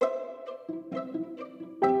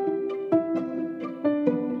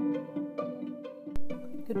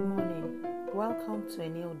Welcome to a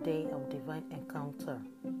new day of divine encounter.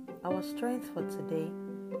 Our strength for today,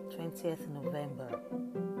 20th November,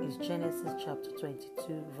 is Genesis chapter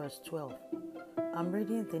 22, verse 12. I'm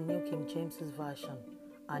reading the New King James Version,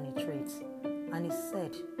 and it reads, "And he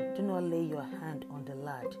said, Do not lay your hand on the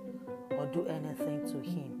lad, or do anything to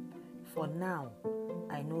him, for now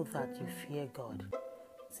I know that you fear God,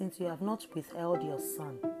 since you have not withheld your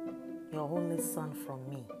son, your only son from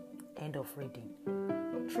me." End of reading.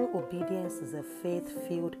 True obedience is a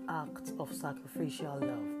faith-filled act of sacrificial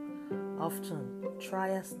love. Often,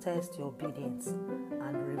 trials test your obedience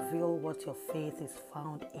and reveal what your faith is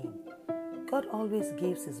found in. God always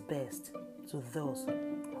gives His best to those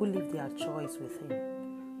who live their choice with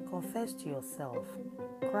Him. Confess to yourself,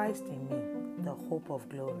 Christ in me, the hope of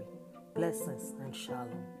glory. Blessings and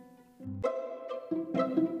shalom.